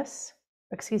progress,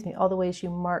 all the ways you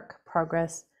mark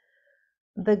progress.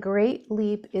 The great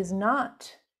leap is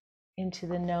not into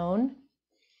the known.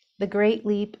 The great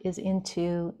leap is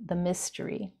into the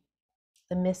mystery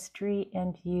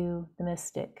and you, the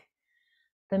mystic.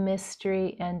 the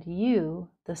mystery, and you,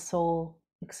 the soul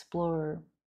explorer.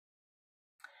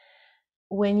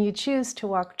 When you choose to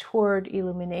walk toward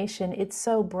illumination, it's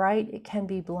so bright it can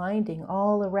be blinding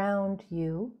all around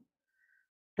you.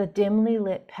 The dimly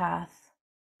lit path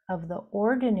of the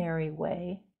ordinary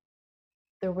way,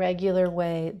 the regular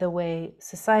way, the way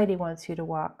society wants you to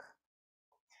walk.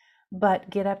 But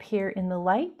get up here in the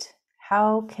light.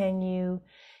 How can you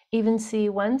even see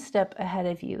one step ahead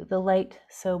of you? The light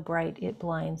so bright it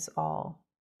blinds all.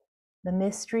 The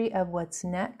mystery of what's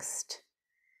next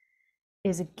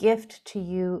is a gift to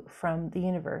you from the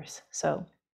universe. So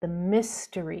the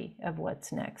mystery of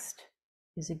what's next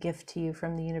is a gift to you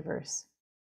from the universe.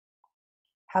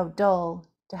 How dull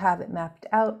to have it mapped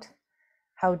out.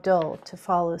 How dull to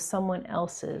follow someone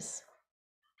else's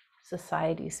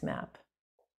society's map.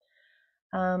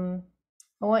 I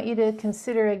want you to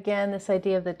consider again this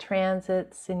idea of the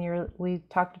transits we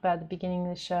talked about at the beginning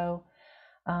of the show,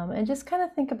 and just kind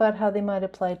of think about how they might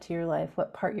apply to your life,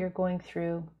 what part you're going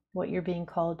through, what you're being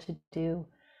called to do,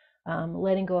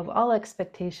 letting go of all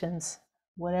expectations,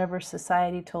 whatever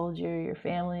society told you, your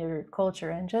family or your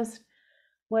culture, and just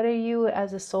what are you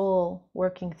as a soul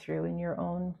working through in your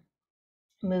own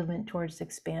movement towards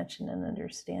expansion and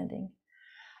understanding.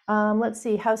 Let's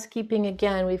see, housekeeping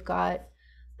again. We've got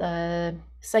the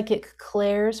Psychic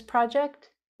Clairs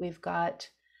project. We've got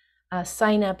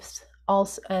signups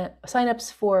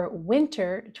for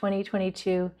winter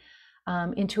 2022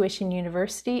 Intuition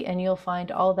University, and you'll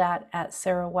find all that at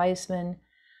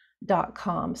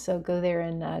sarawiseman.com. So go there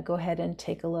and go ahead and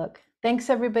take a look. Thanks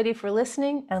everybody for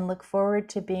listening, and look forward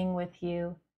to being with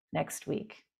you next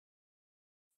week.